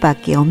있을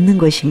수밖에 없는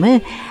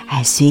것임을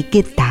알 수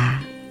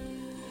있겠다.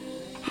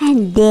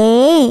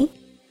 네.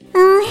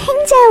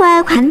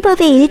 행자와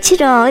관법의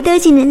일치로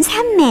얻어지는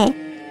삼매,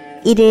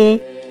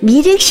 이를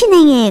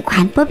미륵신행의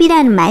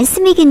관법이라는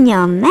말씀이겠요,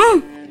 엄마?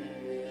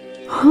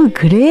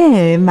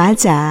 그래,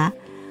 맞아.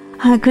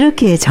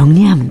 그렇게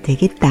정리하면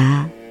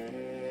되겠다.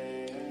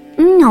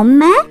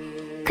 엄마?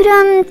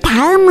 그럼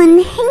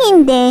다음은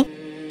행인데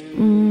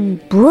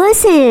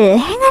무엇을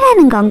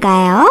행하라는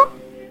건가요?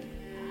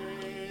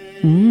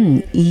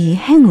 이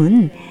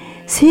행은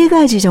세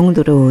가지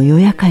정도로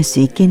요약할 수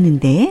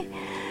있겠는데,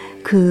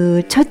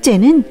 그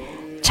첫째는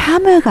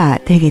참회가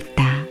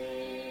되겠다.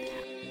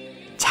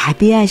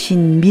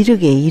 자비하신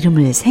미륵의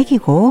이름을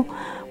새기고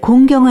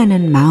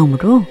공경하는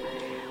마음으로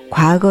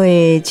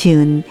과거에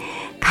지은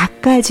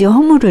갖가지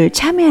허물을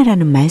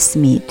참회하라는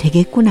말씀이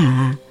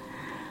되겠구나.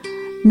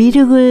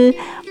 미륵을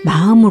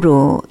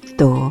마음으로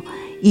또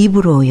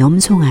입으로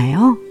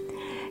염송하여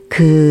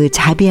그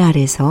자비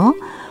아래서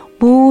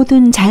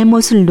모든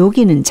잘못을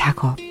녹이는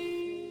작업,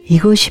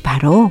 이것이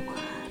바로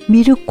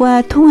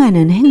미륵과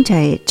통하는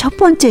행자의 첫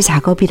번째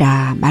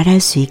작업이라 말할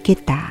수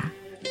있겠다.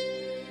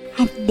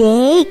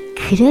 네,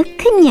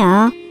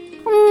 그렇군요.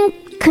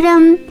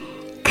 그럼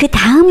그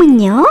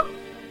다음은요?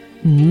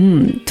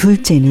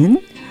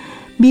 둘째는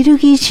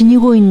미륵이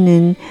지니고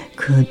있는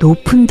그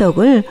높은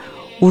덕을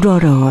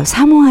우러러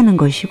사모하는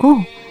것이고,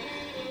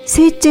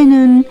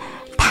 셋째는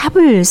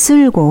탑을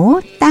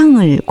쓸고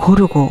땅을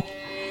고르고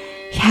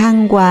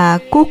향과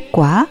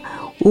꽃과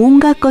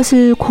온갖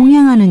것을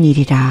공양하는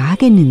일이라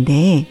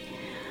하겠는데,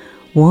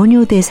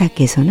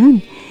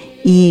 원효대사께서는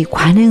이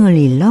관행을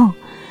일러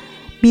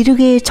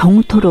미륵의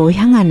정토로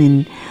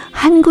향하는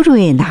한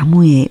그루의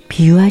나무에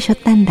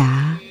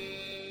비유하셨단다.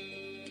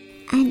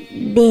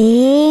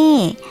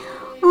 네.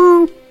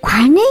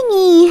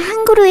 관행이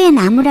한 그루의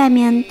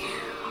나무라면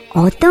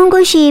어떤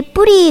것이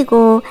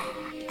뿌리이고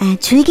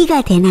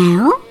줄기가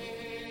되나요?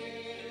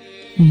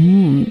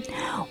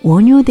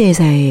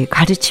 원효대사의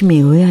가르침에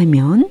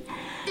의하면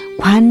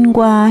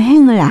관과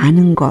행을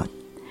아는 것,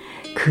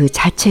 그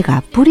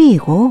자체가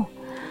뿌리이고,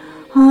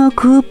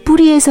 그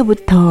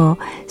뿌리에서부터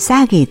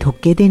싹이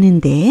돋게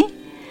되는데,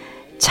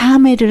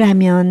 참회를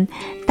하면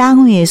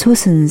땅 위에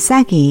솟은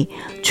싹이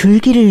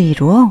줄기를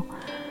이루어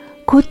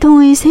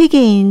고통의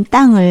세계인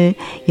땅을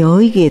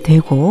여의게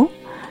되고,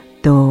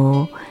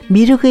 또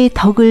미륵의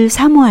덕을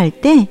사모할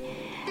때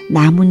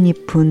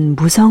나뭇잎은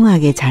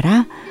무성하게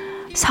자라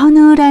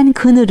서늘한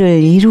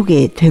그늘을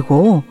이루게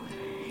되고,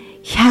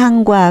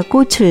 향과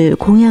꽃을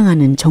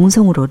공양하는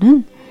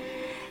정성으로는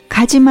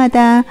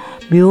가지마다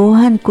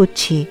묘한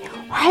꽃이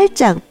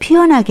활짝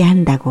피어나게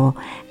한다고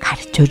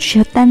가르쳐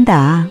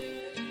주셨단다.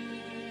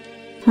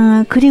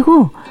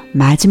 그리고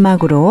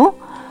마지막으로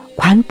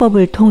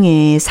관법을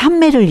통해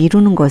삼매를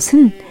이루는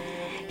것은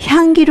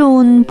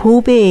향기로운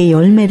보배의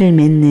열매를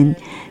맺는,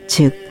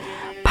 즉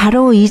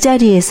바로 이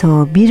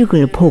자리에서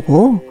미륵을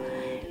보고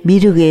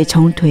미륵의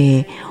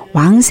정토에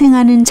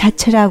왕생하는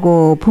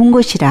자체라고 본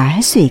것이라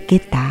할 수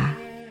있겠다.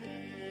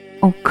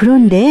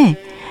 그런데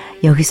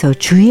여기서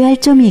주의할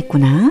점이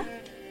있구나.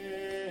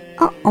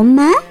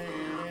 엄마?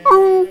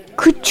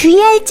 그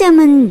주의할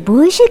점은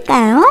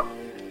무엇일까요?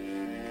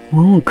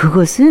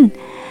 그것은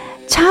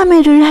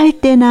참회를 할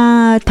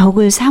때나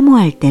덕을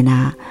사모할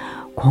때나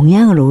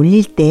공양을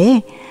올릴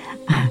때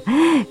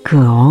그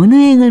어느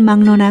행을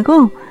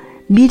막론하고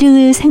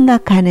미륵을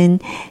생각하는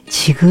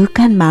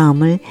지극한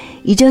마음을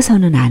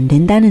잊어서는 안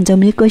된다는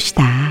점일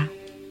것이다.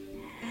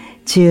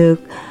 즉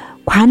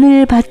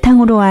관을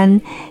바탕으로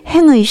한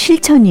행의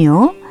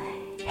실천이요,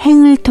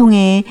 행을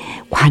통해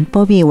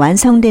관법이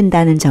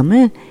완성된다는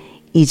점을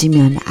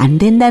잊으면 안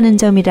된다는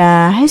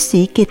점이라 할 수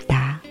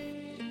있겠다.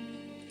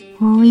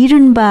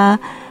 이른바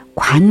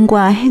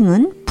관과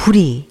행은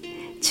불이,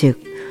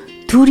 즉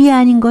둘이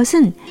아닌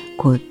것은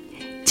곧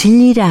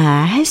진리라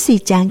할 수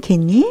있지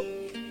않겠니?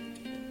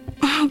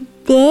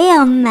 네,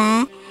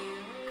 엄마.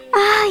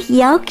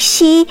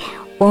 역시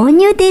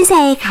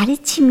원효대사의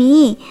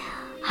가르침이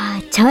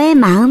저의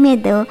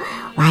마음에도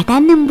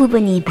와닿는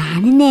부분이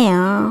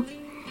많으네요.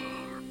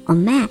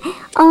 엄마,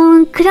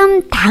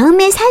 그럼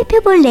다음에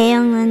살펴볼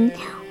내용은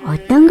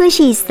어떤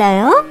것이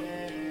있어요?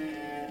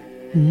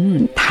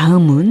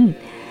 다음은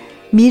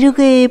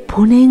미륵의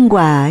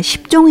본행과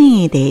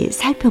십종행에 대해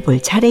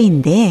살펴볼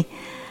차례인데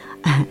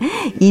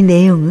이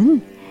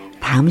내용은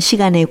다음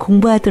시간에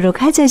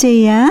공부하도록 하자,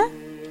 제이야.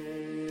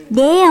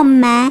 네,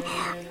 엄마.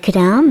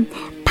 그럼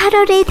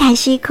 8월에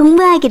다시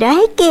공부하기로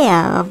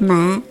할게요,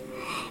 엄마.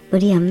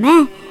 우리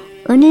엄마,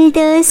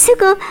 오늘도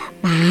수고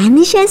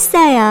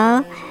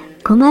많으셨어요.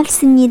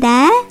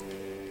 고맙습니다.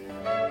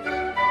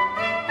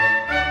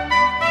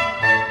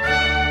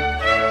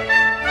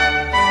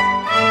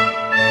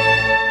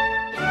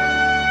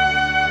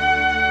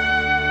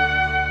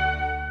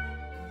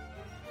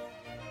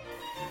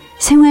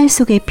 생활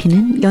속에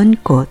피는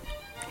연꽃.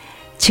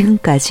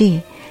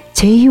 지금까지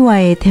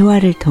제희와의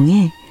대화를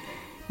통해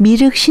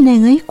미륵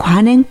신행의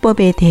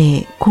관행법에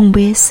대해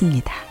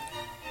공부했습니다.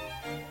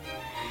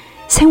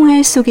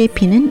 생활 속에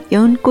피는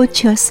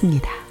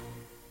연꽃이었습니다.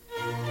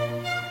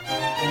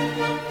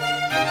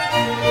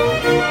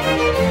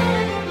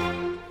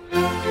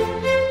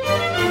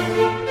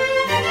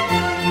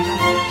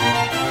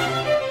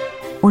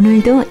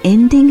 오늘도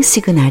엔딩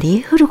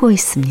시그널이 흐르고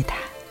있습니다.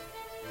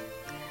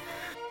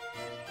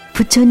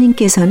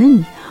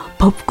 부처님께서는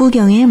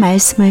법구경의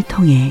말씀을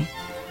통해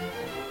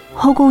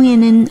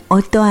허공에는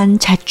어떠한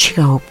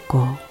자취가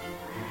없고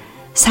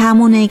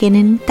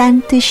사문에게는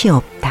딴 뜻이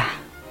없다.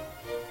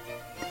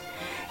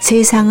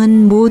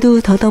 세상은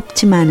모두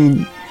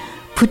덧없지만은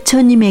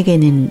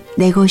부처님에게는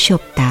내 것이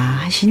없다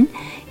하신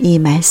이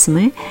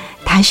말씀을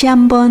다시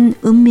한번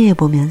음미해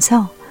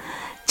보면서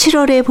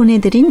 7월에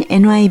보내드린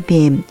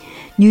NYBM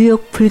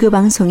뉴욕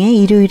불교방송의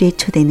일요일의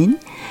초대는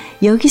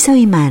여기서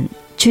이만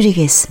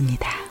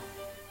줄이겠습니다.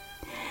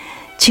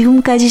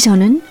 지금까지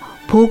저는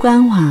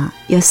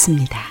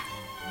보광화였습니다.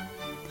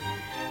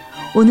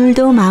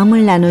 오늘도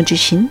마음을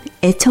나눠주신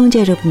애청자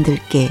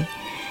여러분들께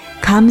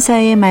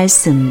감사의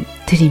말씀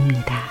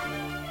드립니다.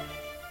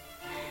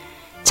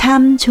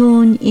 참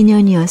좋은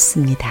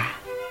인연이었습니다.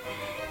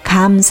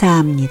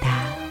 감사합니다.